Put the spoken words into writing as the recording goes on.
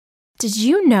Did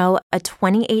you know a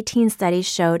 2018 study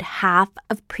showed half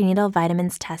of prenatal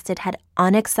vitamins tested had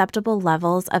unacceptable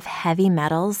levels of heavy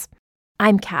metals?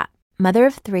 I'm Kat, mother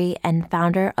of 3 and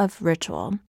founder of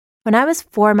Ritual. When I was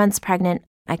 4 months pregnant,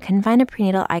 I couldn't find a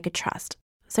prenatal I could trust,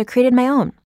 so I created my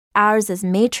own. Ours is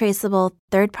made traceable,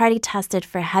 third-party tested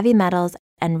for heavy metals,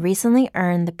 and recently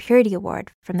earned the Purity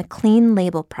Award from the Clean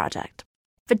Label Project.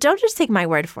 But don't just take my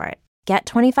word for it. Get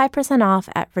 25% off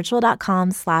at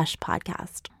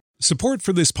ritual.com/podcast. Support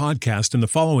for this podcast and the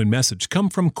following message come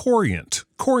from Corient.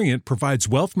 Corient provides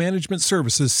wealth management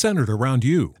services centered around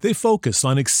you. They focus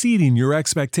on exceeding your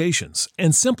expectations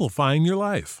and simplifying your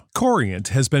life. Corient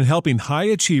has been helping high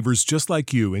achievers just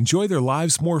like you enjoy their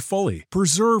lives more fully,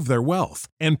 preserve their wealth,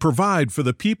 and provide for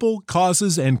the people,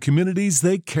 causes, and communities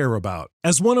they care about.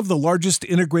 As one of the largest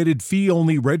integrated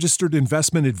fee-only registered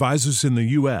investment advisors in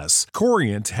the U.S.,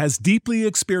 Corient has deeply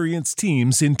experienced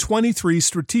teams in 23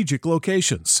 strategic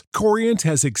locations. Corient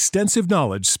has extensive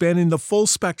knowledge spanning the full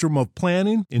spectrum of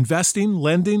planning, investing,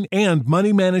 lending, and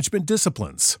money management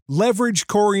disciplines. Leverage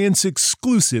Corient's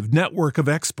exclusive network of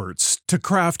experts to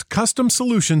craft custom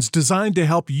solutions designed to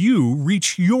help you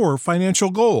reach your financial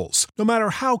goals, no matter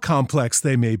how complex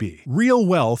they may be. Real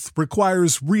wealth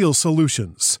requires real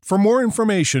solutions. For more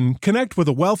information, connect with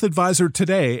a wealth advisor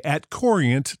today at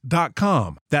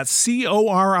Corient.com. That's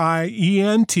Corient.com.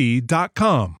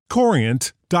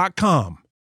 Corient.com.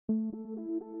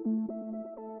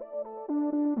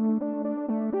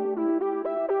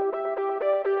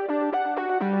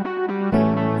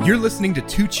 You're listening to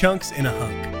Two Chunks in a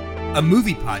Hunk, a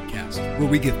movie podcast where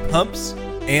we give pumps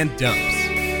and dumps.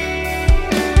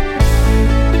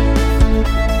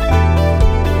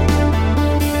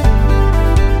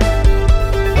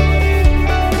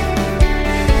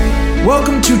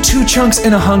 Welcome to Two Chunks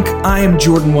in a Hunk. I am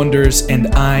Jordan Wonders, and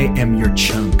I am your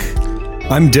chunk.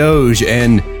 I'm Doge,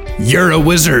 and you're a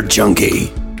wizard,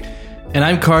 Junkie. And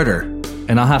I'm Carter,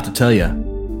 and I'll have to tell you,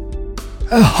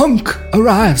 a hunk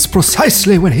arrives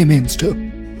precisely when he means to.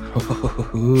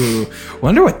 Ooh,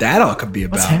 wonder what that all could be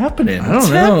about. What's happening? I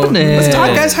don't know. Let's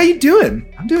talk, guys. How you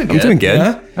doing? I'm doing good. I'm doing good.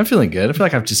 Yeah? I'm feeling good. I feel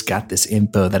like I've just got this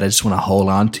info that I just want to hold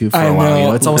on to for I a while. know. You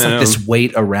know, it's almost I like know. this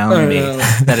weight around me know.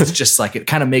 that it's just like it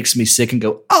kind of makes me sick and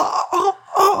go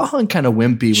and kind of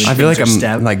wimpy. When I feel like things are I'm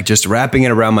stabbed. like just wrapping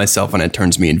it around myself, and it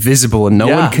turns me invisible, and no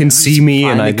Yeah. one can see me.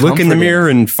 And I finally look in the comforting. mirror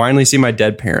and finally see my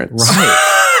dead parents. Right.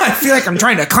 I feel like I'm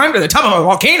trying to climb to the top of a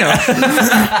volcano.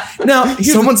 Now,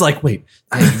 Someone's like, wait,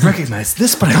 I recognize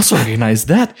this, but I also recognize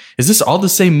that. Is this all the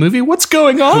same movie? What's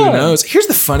going on? who knows? Here's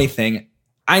the funny thing.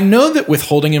 I know that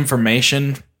withholding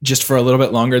information just for a little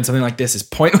bit longer in something like this is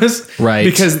pointless. Right.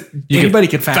 Because anybody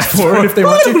can fast forward if they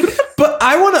want to. But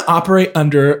I want to operate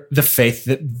under the faith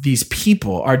that these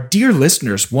people, our dear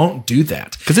listeners, won't do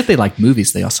that. Because if they like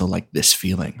movies, they also like this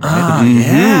feeling, right?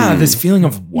 Yeah, this feeling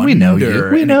of wonder We know you.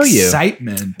 We and know you.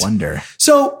 excitement. Wonder.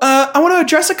 So I want to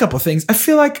address a couple things. I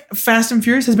feel like Fast and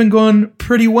Furious has been going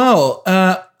pretty well.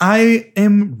 I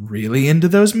am really into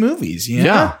those movies.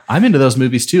 Yeah, I'm into those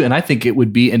movies too. And I think it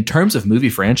would be, in terms of movie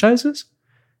franchises,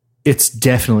 it's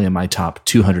definitely in my top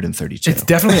 232. It's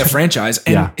definitely a franchise.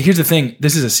 And Yeah. here's the thing.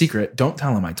 This is a secret. Don't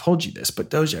tell him I told you this, but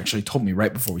Doja actually told me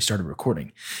right before we started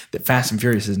recording that Fast and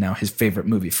Furious is now his favorite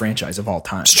movie franchise of all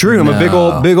time. It's true. I'm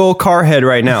a big old car head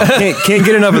right now. Can't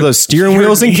get enough of those steering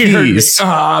wheels and keys.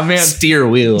 Oh, man. Steer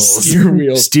wheels. Steer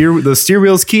wheels. The steer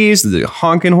wheels, keys, the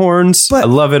honking horns. But- I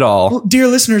love it all. Well, dear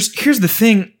listeners, here's the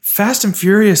thing. Fast and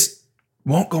Furious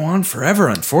won't go on forever,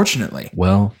 unfortunately.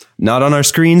 Well, Not on our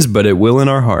screens, but it will in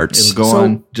our hearts. it'll go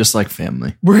on just like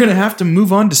family. We're going to have to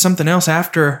move on to something else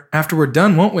after we're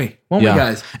done, won't we? Won't we,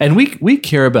 guys? And we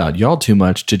care about y'all too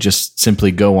much to just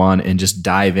simply go on and just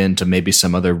dive into maybe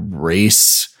some other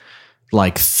race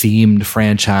like themed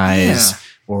franchise Yeah.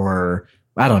 or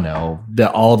I don't know,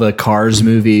 all the Cars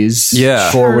movies, Yeah.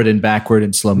 forward and backward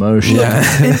in slow motion.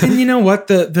 and you know what?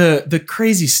 The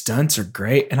crazy stunts are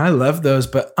great, and I love those,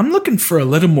 but I'm looking for a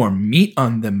little more meat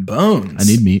on them bones. I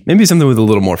need meat. Maybe something with a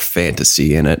little more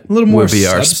fantasy in it. a little more would be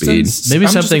our speed. substance. Maybe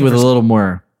I'm just something looking with a for- little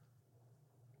more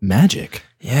magic.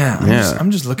 Yeah, Yeah.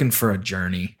 I'm just looking for a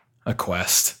journey, a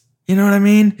quest. You know what I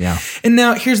mean? Yeah. And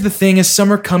now here's the thing: as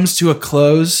summer comes to a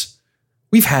close,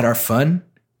 we've had our fun.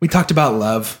 We talked about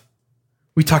love.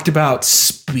 We talked about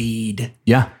speed.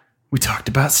 Yeah. We talked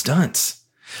about stunts.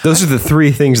 Those are the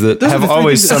three things that are have the three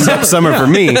always things that- summed up summer for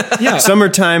me. Yeah.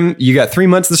 Summertime, you got 3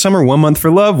 months of the summer, 1 month for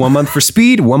love, 1 month for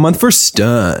speed, 1 month for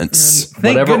stunts. Thank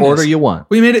Whatever goodness. order you want.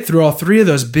 We made it through all three of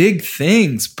those big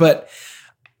things, but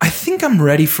I think I'm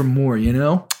ready for more, you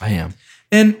know? I am.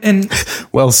 And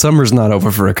Well, summer's not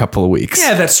over for a couple of weeks.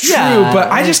 yeah, that's true. Yeah,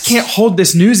 but I just can't hold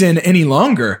this news in any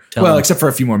longer. Well, except for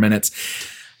a few more minutes.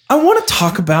 I want to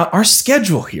talk about our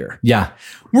schedule here. Yeah.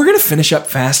 We're going to finish up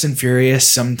Fast and Furious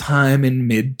sometime in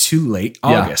mid to late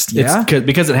August. Yeah.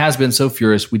 Because it has been so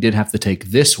furious, we did have to take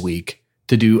this week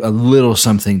to do a little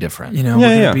something different. You know, we're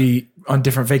going to be on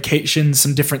different vacations,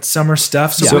 some different summer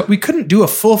stuff. So we couldn't do a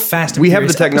full Fast and We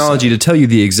Furious have the technology to tell you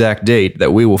the exact date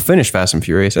that we will finish Fast and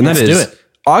Furious, and that Let's do is it.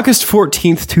 August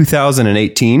 14th,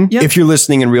 2018. Yep. If you're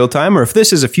listening in real time, or if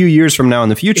this is a few years from now in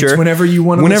the future, It's whenever you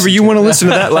want to whenever you want to listen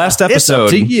to that last It's episode. up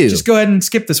to you. Just go ahead and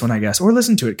skip this one, I guess, or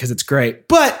listen to it because it's great.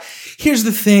 But here's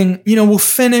the thing, we'll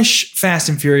finish Fast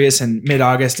and Furious in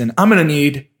mid-August, and I'm going to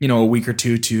need, a week or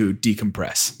two to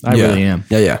decompress. I really am.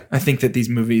 Yeah. I think that these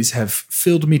movies have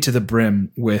filled me to the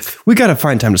brim with We got to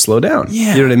find time to slow down.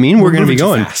 Yeah. You know what I mean? We're We're going to be moving too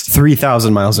going fast.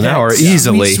 3,000 miles an hour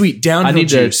easily. sweet downhill I need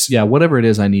juice. to, whatever it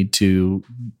is, I need to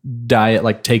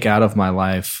diet, take out of my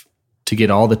life to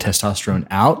get all the testosterone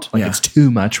out. It's too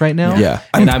much right now. Yeah.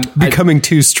 And I'm becoming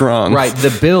too strong. right.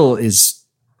 The bill is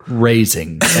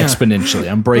raising exponentially.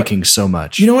 I'm breaking so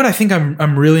much. You know what I think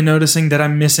I'm really noticing that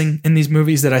I'm missing in these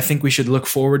movies that I think we should look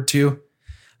forward to?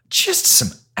 Just some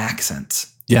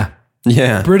accents, yeah.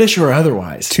 Yeah. British or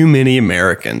otherwise. Too many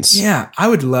Americans. Yeah, I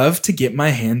would love to get my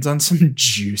hands on some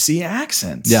juicy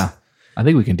accents. Yeah. I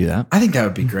think we can do that. I think that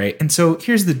would be great. And so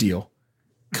here's the deal.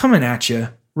 Coming at you,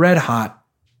 red hot,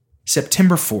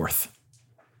 September 4th.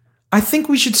 I think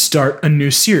we should start a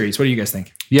new series. What do you guys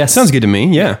think? Yes. Sounds good to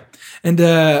me. Yeah. And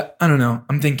I don't know.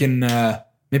 I'm thinking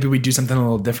maybe we do something a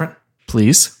little different.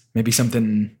 Please. Maybe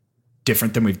something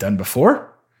different than we've done before.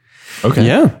 Okay.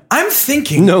 Yeah. I'm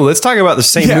thinking. No, let's talk about the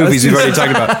same Yeah, movies let's we've do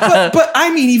already talked about. But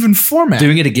I mean, even format.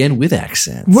 Doing it again with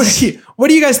accents. What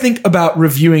do you guys think about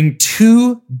reviewing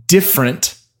two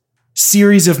different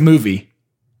series of movie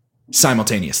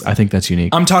simultaneously? I think that's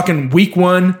unique. I'm talking week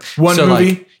one so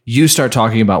movie. you start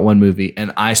talking about one movie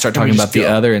and I start talking we about just the go.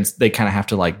 other, and they kind of have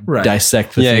to Right.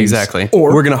 dissect the Yeah, things. exactly.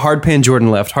 Or- we're going to hard pan Jordan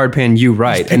left, hard pan you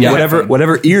right. And pick a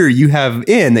whatever headphone. ear you have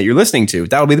in that you're listening to,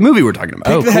 that'll be the movie we're talking about.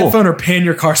 Pick Oh, the cool. headphone or pan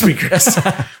your car speakers.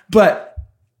 But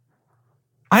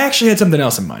I actually had something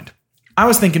else in mind. I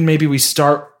was thinking maybe we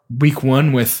start week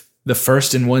one with the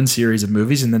first in one series of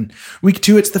movies, and then week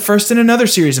two, it's the first in another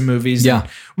series of movies. Yeah. And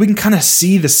we can kind of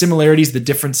see the similarities, the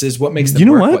differences, what makes them You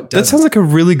know work, what? That doesn't. sounds like a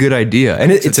really good idea.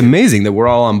 And it's amazing that we're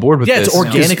all on board with Yeah, this. it's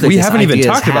organically, Because we this haven't even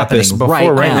idea is talked about this happening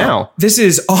before right right now. now. This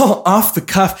is all off the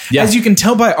cuff. Yeah. As you can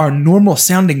tell by our normal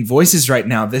sounding voices right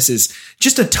now, this is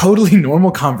just a totally normal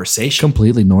conversation.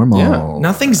 Completely normal. Yeah.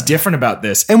 Nothing's different about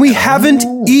this. And we haven't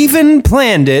even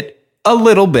planned it a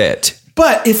little bit.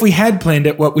 But if we had planned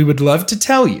it, what we would love to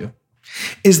tell you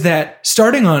is that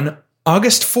starting on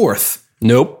August 4th,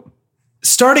 Nope.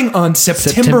 starting on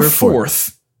September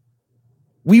 4th,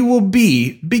 we will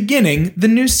be beginning the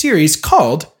new series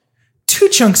called Two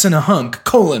Chunks and a Hunk,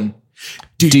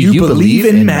 Do you believe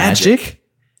in magic?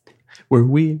 Were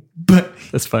we? But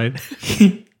That's fine.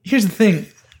 here's the thing.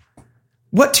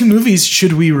 What two movies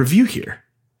should we review here?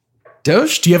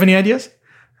 Doge, do you have any ideas?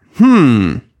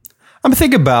 I'm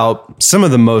thinking about some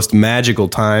of the most magical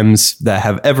times that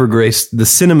have ever graced the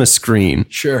cinema screen.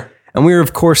 Sure. And we are,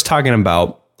 of course, talking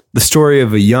about the story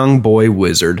of a young boy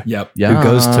wizard Yep. Yeah. who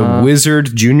goes to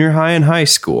Wizard Junior High and High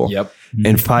School Yep.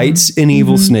 and fights an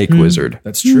evil snake wizard.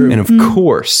 That's true. And of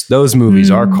course, those movies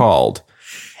are called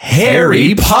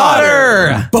Harry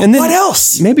Potter. But And then what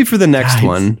else? Maybe for the next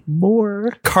one,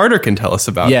 More. Carter can tell us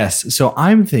about it. Yes. So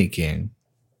I'm thinking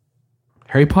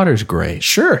Harry Potter's great,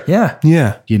 Sure. Yeah.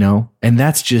 Yeah. and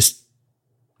that's just,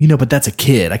 but that's a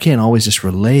kid. I can't always just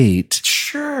relate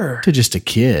Sure. to just a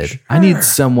kid. I need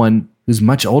someone who's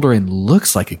much older and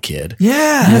looks like a kid.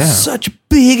 Yeah. Has such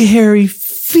big hairy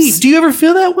feet. Do you ever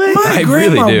feel that way? My I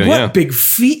grandma, really do, what yeah. big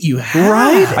feet you have.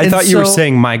 Right? I And thought you were so-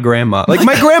 saying my grandma. Like,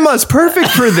 my grandma's perfect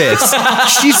for this.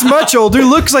 She's much older,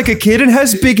 looks like a kid, and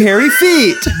has big hairy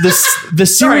feet. The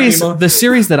series, Nemo. the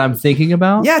series that I'm thinking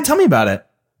about, Yeah, tell me about it.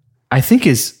 I think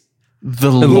is the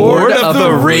Lord Lord of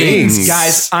the Rings.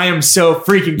 Guys, I am so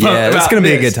freaking pumped Yeah, it's about going to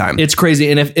be a this. good time. It's crazy,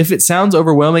 and if it sounds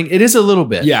overwhelming, it is a little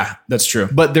bit. Yeah, that's true.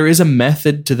 But there is a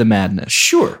method to the madness.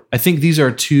 Sure. I think these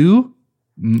are two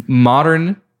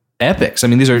modern epics. I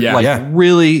mean, these are Yeah. like Yeah.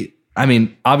 really,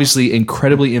 obviously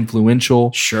incredibly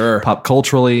influential. Sure. Pop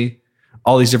culturally,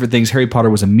 all these different things. Harry Potter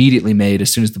was immediately made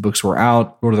as soon as the books were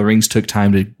out. Lord of the Rings took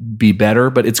time to be better,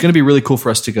 but it's going to be really cool for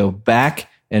us to go back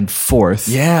and forth.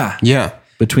 Yeah. Yeah.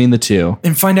 between the two.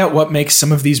 and find out what makes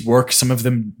some of these work, some of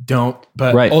them don't,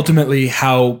 but Right. ultimately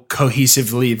how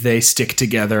cohesively they stick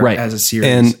together Right. as a series.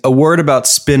 And a word about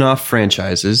spin-off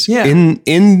franchises. Yeah.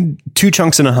 In Two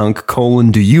Chunks and a Hunk,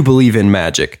 do you believe in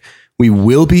magic? We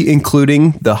will be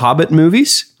including the Hobbit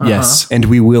movies. Yes. And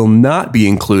we will not be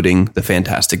including the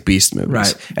Fantastic Beast movies.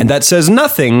 Right. And that says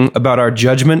nothing about our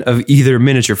judgment of either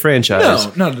miniature franchise.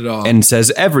 No, not at all. And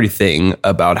says everything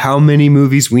about how many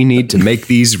movies we need to make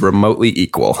these remotely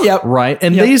equal. Yep. Right.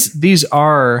 And Yep. these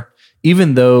are,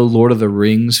 even though Lord of the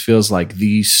Rings feels like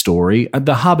the story,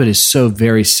 The Hobbit is so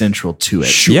very central to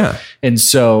it. Yeah. And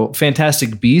so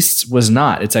Fantastic Beasts was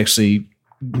not. It's actually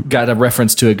got a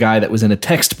reference to a guy that was in a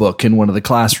textbook in one of the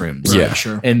classrooms. Yeah.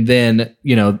 Sure. And then,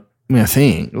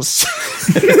 things.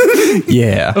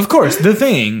 Yeah. Of course, the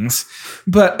things.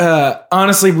 But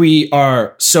honestly, we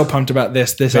are so pumped about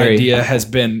this. This Very. idea has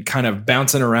been kind of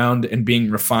bouncing around and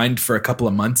being refined for a couple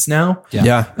of months now.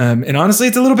 Yeah. And honestly,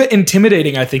 it's a little bit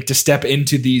intimidating, I think, to step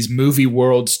into these movie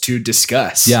worlds to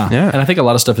discuss. Yeah. Yeah. And I think a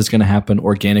lot of stuff is going to happen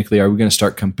organically. Are we going to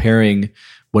start comparing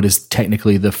what is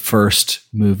technically the first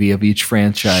movie of each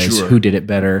franchise? Sure. Who did it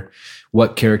better?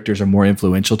 What characters are more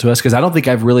influential to us? Because I don't think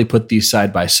I've really put these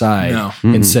side by side No.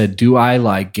 and said, do I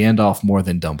like Gandalf more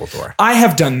than Dumbledore? I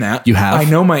have done that. You have? I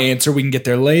know my answer. We can get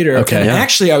there later. Okay. And Yeah.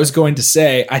 actually, I was going to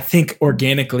say, I think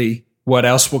organically, what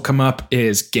else will come up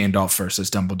is Gandalf versus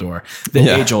Dumbledore, the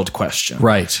Yeah. age-old question.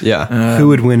 Right. Yeah. Who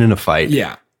would win in a fight?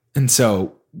 Yeah. And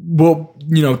so we'll,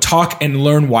 talk and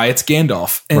learn why it's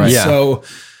Gandalf. And Right. Yeah. so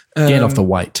Gandalf the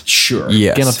White. sure.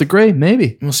 Yes. Gandalf the Gray,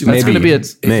 maybe. We'll see. That's Maybe. going to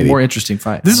be a Maybe. more interesting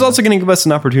fight. This is also going to give us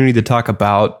an opportunity to talk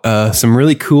about some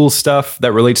really cool stuff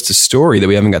that relates to story that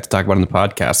we haven't got to talk about in the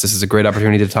podcast. This is a great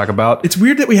opportunity to talk about. It's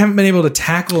weird that we haven't been able to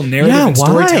tackle narrative Yeah, and why?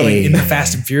 storytelling in the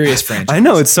Fast and Furious franchise. I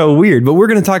know it's so weird, but we're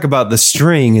going to talk about the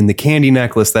string and the candy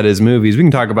necklace that is movies. We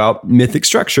can talk about mythic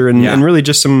structure and, Yeah. and really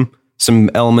just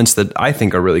some elements that I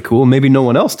think are really cool. Maybe no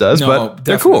one else does, No, but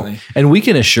they're definitely. cool. And we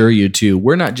can assure you, too,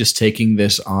 we're not just taking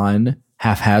this on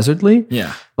haphazardly.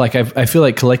 Yeah. Like I feel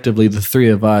like collectively the three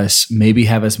of us maybe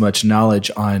have as much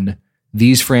knowledge on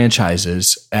these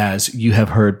franchises as you have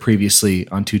heard previously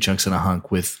on Two Chunks and a Hunk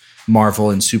with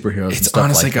Marvel and superheroes. and It's stuff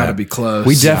honestly like got to that. be close.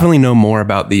 We definitely know more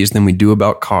about these than we do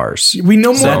about cars. We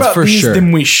know more That's about for these sure.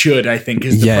 than we should, I think,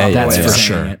 is the Yeah, problem. that's with for saying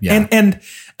sure. it. Yeah. And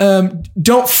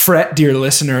don't fret, dear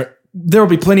listener. There will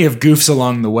be plenty of goofs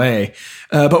along the way.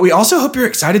 But we also hope you're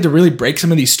excited to really break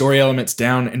some of these story elements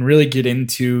down and really get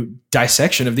into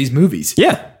dissection of these movies.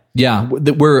 Yeah. Yeah,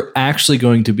 that we're actually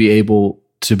going to be able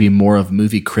to be more of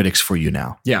movie critics for you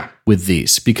now Yeah. with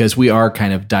these, because we are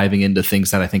kind of diving into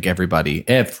things that I think everybody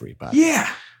Yeah.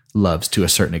 loves to a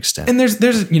certain extent. And there's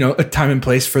a time and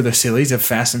place for the sillies of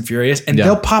Fast and Furious, and Yeah.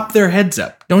 they'll pop their heads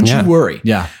up. Don't Yeah. you worry.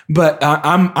 Yeah. But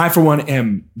I for one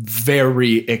am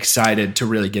very excited to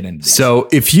really get into this. So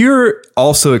if you're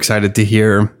also excited to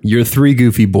hear your three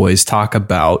goofy boys talk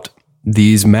about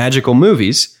these magical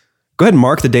movies, go ahead and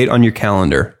mark the date on your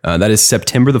calendar. That is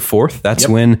September the 4th. That's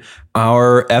when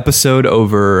our episode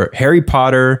over Harry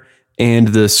Potter and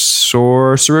the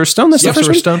Sorcerer's Stone. That's the first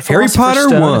one? Stone, Harry Philosopher's Potter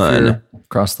Stone, if 1. you're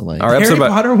across the lake. Our episode Harry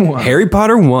about Potter 1. Harry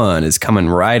Potter 1 is coming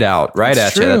right out, right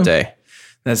That's at you true. that day.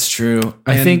 That's true.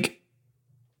 I And think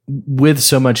with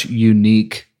so much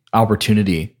unique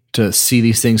opportunity to see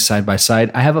these things side by side,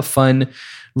 I have a fun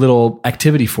little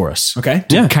activity for us. Okay.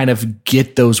 To Yeah. kind of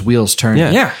get those wheels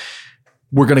turning. Yeah.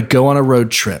 We're going to go on a road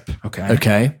trip. Okay.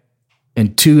 Okay.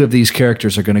 And two of these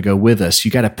characters are going to go with us.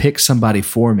 You got to pick somebody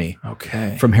for me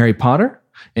Okay. from Harry Potter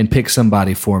and pick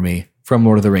somebody for me from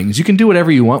Lord of the Rings. You can do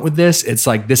whatever you want with this. It's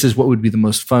like, this is what would be the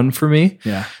most fun for me.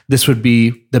 Yeah. This would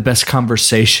be the best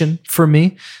conversation for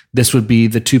me. This would be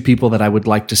the two people that I would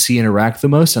like to see interact the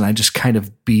most. And I just kind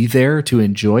of be there to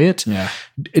enjoy it. Yeah.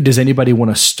 Does anybody want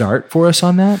to start for us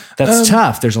on that? That's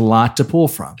tough. There's a lot to pull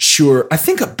from. Sure. I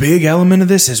think a big element of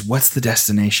this is what's the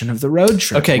destination of the road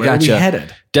trip? Okay, Where gotcha. Are we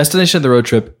headed? Destination of the road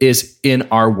trip is in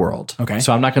our world. Okay.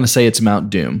 So I'm not going to say it's Mount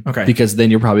Doom. Okay. Because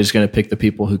then you're probably just going to pick the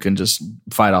people who can just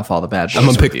fight off all the bad guys. I'm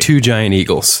going to with pick you. 2 giant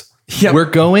eagles. Yeah. We're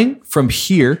going from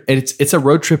here, and it's a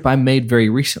road trip I made very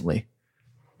recently.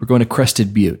 We're going to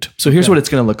Crested Butte. So here's what it's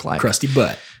going to look like. crusty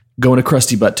butt. Going to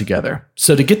Krusty Butt together.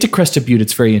 So to get to Crested Butte,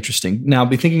 it's very interesting. Now,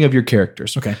 be thinking of your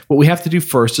characters. Okay. What we have to do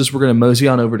first is we're going to mosey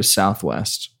on over to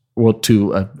Southwest, well,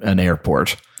 to an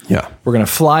airport. Yeah. We're going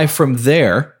to fly from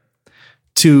there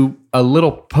to a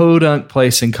little podunk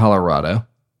place in Colorado,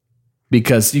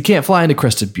 because you can't fly into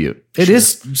Crested Butte. It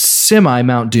is semi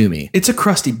Mount Doomy. It's a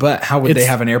crusty butt. How would they It's-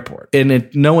 have an airport? And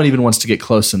no one even wants to get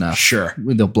close enough. Sure.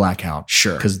 They'll black out.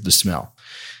 Sure. Because of the smell.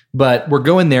 But we're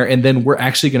going there, and then we're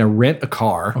actually going to rent a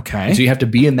car. Okay. And so you have to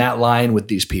be in that line with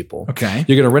these people. Okay.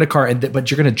 You're going to rent a car, but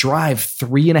you're going to drive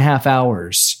 3.5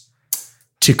 hours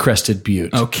to Crested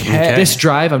Butte. Okay. This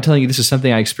drive, I'm telling you, this is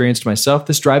something I experienced myself.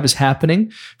 This drive is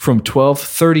happening from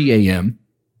 12:30 a.m.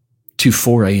 to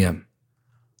 4 a.m.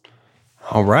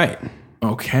 All right.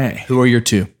 Okay. Who are your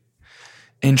two?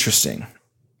 Interesting.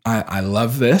 I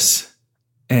love this,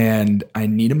 and I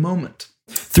need a moment.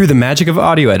 Through the magic of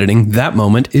audio editing, that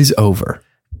moment is over.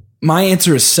 My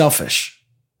answer is selfish,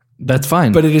 That's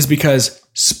fine. but it is because,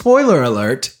 spoiler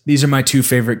alert, these are my two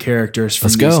favorite characters from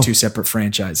Let's these go. two separate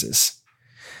franchises.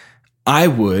 I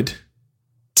would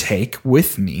take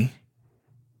with me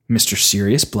Mr.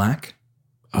 Sirius Black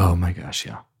oh my gosh,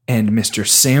 yeah. and Mr.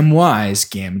 Samwise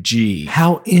Gamgee.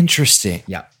 How interesting.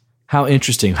 Yeah. How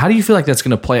interesting. How do you feel like that's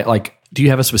going to play? Like, do you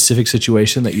have a specific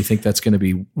situation that you think that's going to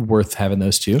be worth having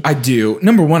those two? I do.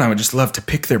 Number one, I would just love to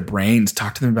pick their brains,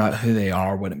 talk to them about who they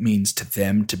are, what it means to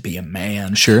them to be a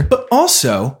man. Sure. But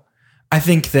also, I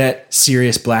think that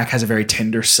Sirius Black has a very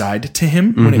tender side to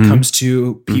him when it comes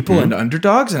to people and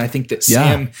underdogs. And I think that Yeah.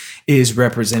 Sam is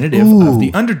representative of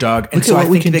the underdog. And Look so at I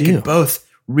what we think can they do. can both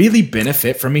really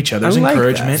benefit from each other's I like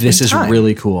encouragement. This and is time.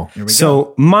 really cool.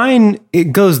 So mine,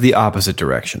 it goes the opposite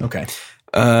direction. Okay.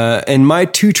 And my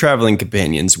two traveling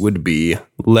companions would be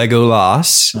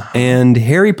Legolas and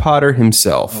Harry Potter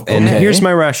himself. And here's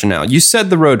my rationale. You said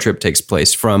the road trip takes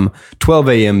place from 12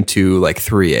 a.m. to like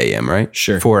 3 a.m., right?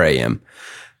 Sure. 4 a.m.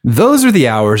 Those are the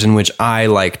hours in which I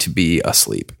like to be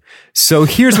asleep. So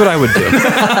here's what I would do.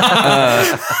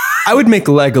 I would make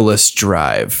Legolas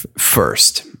drive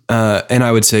first. And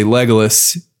I would say,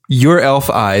 Legolas, your elf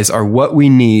eyes are what we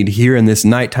need here in this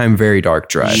nighttime, very dark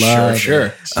drive.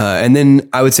 Sure. And then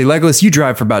I would say, Legolas, you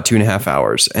drive for about 2.5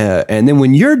 hours. And then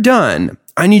when you're done,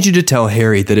 I need you to tell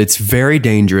Harry that it's very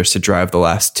dangerous to drive the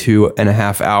last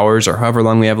 2.5 hours or however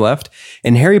long we have left.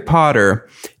 And Harry Potter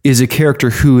is a character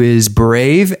who is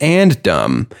brave and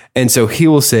dumb. And so he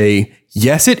will say,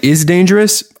 yes, it is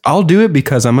dangerous. I'll do it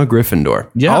because I'm a Gryffindor.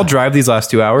 Yeah. I'll drive these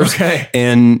last 2 hours. Okay.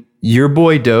 And your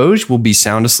boy Doge will be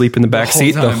sound asleep in the back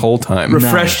seat the time. whole time.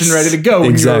 Refreshed and ready to go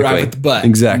when you arrive at the butt.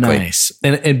 Exactly. Nice.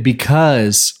 And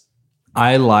because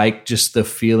I like just the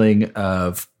feeling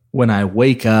of when I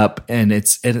wake up and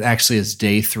it actually is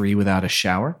day 3 without a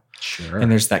shower. Sure. And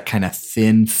there's that kind of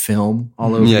thin film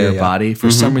all over your body.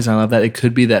 For some reason, I love that. It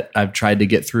could be that I've tried to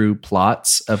get through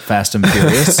plots of Fast and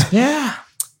Furious. Yeah.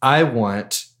 I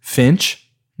want Finch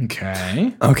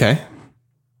Okay. Okay.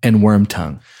 and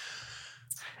Wormtongue.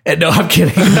 And no, I'm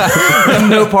kidding.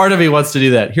 No part of me wants to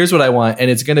do that. Here's what I want, and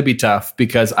it's going to be tough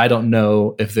because I don't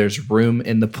know if there's room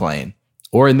in the plane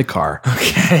or in the car.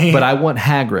 Okay. But I want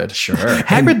Hagrid. Sure.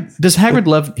 Does Hagrid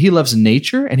love? He loves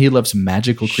nature and he loves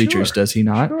magical creatures. Does he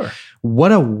not? Sure.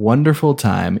 What a wonderful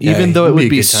time! Yeah, Even though it it would be would a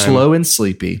be good time. slow and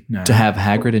sleepy to have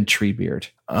Hagrid and Treebeard,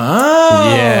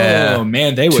 Oh, Yeah.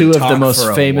 man, they would two of talk the most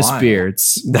for a famous while.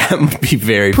 beards. That would be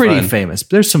very Pretty fun. famous.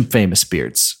 There's some famous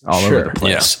beards all over Sure. the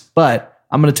place. But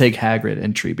I'm going to take Hagrid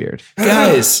and Treebeard.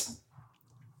 Guys,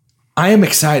 I am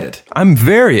excited. I'm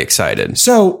very excited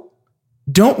So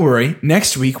don't worry.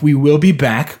 Next week we will be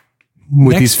back.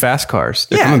 with these fast cars.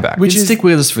 They're coming back. which is Stick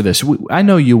with us for this. I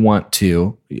know you want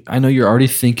to. I know you're already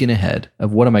thinking ahead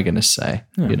of what am I going to say.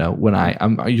 You know, when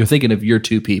you're thinking of your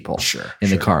two people in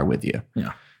the car with you.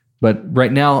 Yeah. But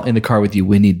right now in the car with you,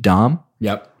 we need Dom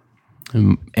Yep.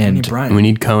 and Brian. we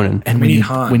need Conan. and we need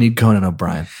Han. we need Conan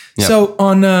O'Brien. So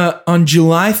on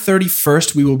July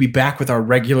 31st, we will be back with our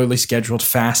regularly scheduled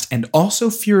Fast and also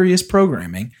Furious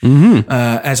programming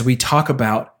as we talk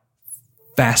about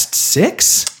Fast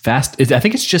 6. Fast. I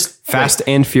think it's just Fast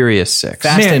and Furious 6.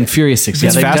 Fast Man, and Furious 6.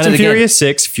 It's they've Fast done and it again. Furious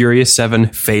 6, Furious 7,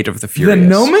 Fate of the Furious. The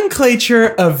nomenclature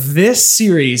of this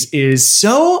series is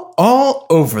so all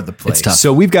over the place. It's tough.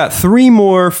 So we've got 3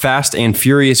 more Fast and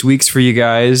Furious weeks for you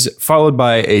guys, followed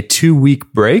by a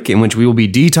 2-week break in which we will be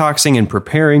detoxing and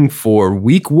preparing for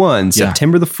week 1,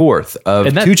 September the 4th of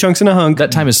And that- 2 Chunks and a Hunk.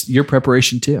 That time is your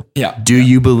preparation too. Yeah. Do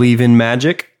you believe in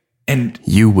magic? And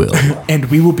You will. and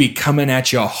we will be coming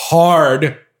at you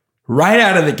hard right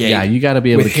out of the gate. Yeah, you got to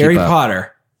be able with to keep Harry up.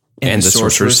 Potter And the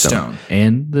Sorcerer's Stone.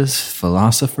 And this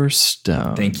Philosopher's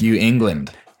Stone. Thank you,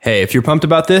 England. Hey, if you're pumped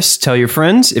about this, tell your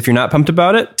friends. If you're not pumped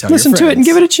about it, your listen to it and friends.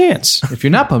 give it a chance. If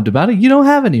you're not pumped about it, you don't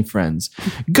have any friends.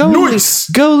 Go Nice.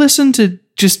 go listen to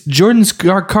just Jordan's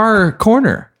Car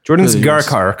Corner. Jordan's Videos.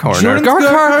 Garkar Corner. Jordan's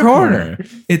Gar Corner.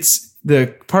 It's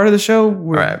the part of the show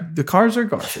where All right. the cars are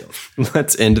Garfield.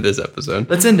 Let's end this episode.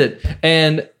 Let's end it.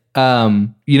 And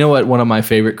you know what one of my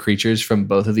favorite creatures from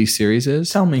both of these series is?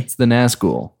 Tell me. It's the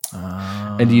Nazgul.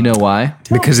 And do you know why?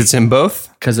 Because it's in both?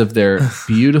 Because of their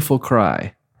beautiful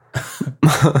cry.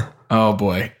 Oh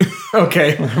boy.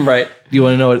 Okay. Right. Do you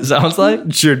want to know what it sounds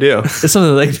like? Sure do. It's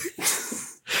something like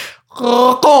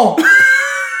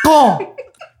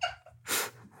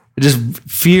just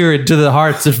fear into the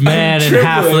hearts of man and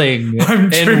trembling. halfling I'm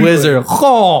and trembling. wizard.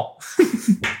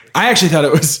 I actually thought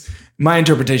it was my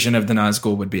interpretation of the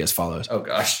Nazgul would be as follows. Oh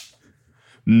gosh.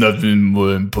 Nothing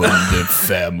more important than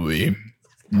family.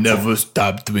 Never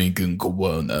stop drinking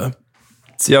Corona.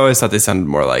 See, I always thought they sounded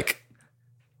more like,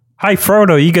 Hey,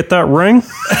 Frodo, you get that ring?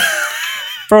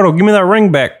 Frodo, give me that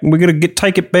ring back. We got to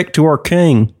take it back to our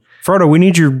king. Frodo, we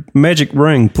need your magic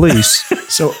ring, please.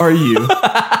 So are you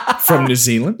from New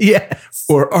Zealand? Yes.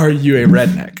 Or are you a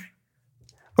redneck?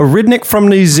 a redneck from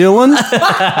New Zealand?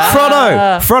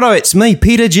 Frodo, it's me,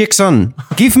 Peter Jackson.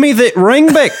 Give me that ring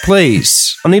back,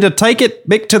 please. I need to take it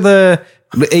back to the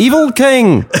evil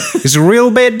king. He's a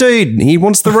real bad dude. He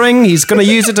wants the ring. He's going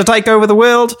to use it to take over the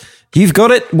world. You've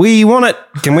got it. We want it.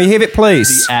 Can we have it,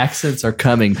 please? The accents are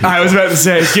coming, people. I was about to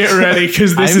say, get ready,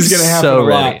 because this is going to happen so a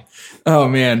lot. ready. Oh,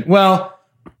 man. Well,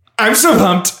 I'm so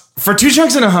pumped. For 2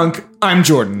 chunks and a hunk, I'm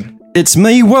Jordan. It's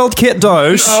me, Wildcat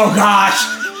Dose. Oh,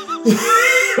 gosh.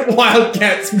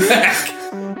 Wildcat's back.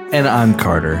 And I'm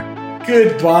Carter.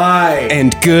 Goodbye.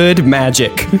 And good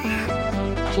magic.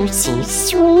 You're so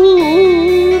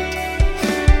sweet.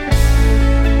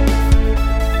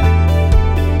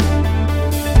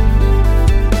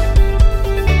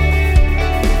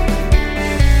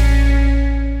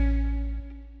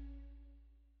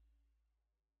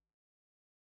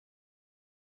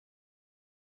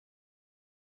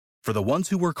 For the ones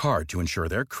who work hard to ensure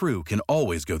their crew can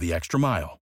always go the extra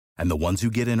mile, and the ones who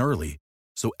get in early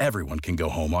so everyone can go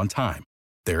home on time,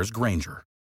 there's Grainger,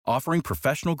 offering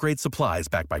professional-grade supplies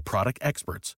backed by product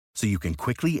experts so you can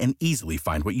quickly and easily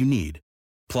find what you need.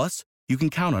 Plus, you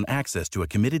can count on access to a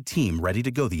committed team ready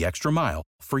to go the extra mile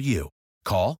for you.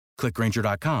 Call, click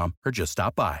Grainger.com, or just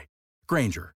stop by.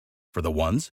 Grainger, for the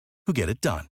ones who get it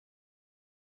done.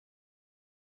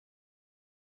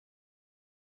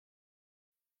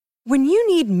 When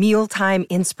you need mealtime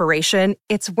inspiration,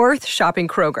 it's worth shopping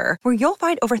Kroger, where you'll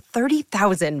find over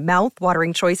 30,000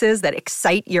 mouth-watering choices that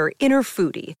excite your inner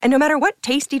foodie. And no matter what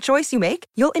tasty choice you make,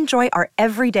 you'll enjoy our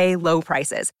everyday low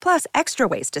prices, plus extra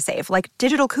ways to save, like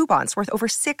digital coupons worth over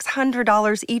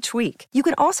 $600 each week. You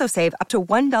can also save up to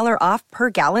 $1 off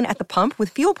per gallon at the pump with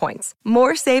fuel points.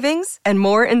 More savings and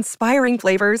more inspiring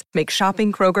flavors make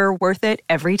shopping Kroger worth it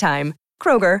every time.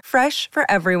 Kroger, fresh for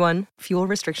everyone. Fuel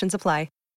restrictions apply.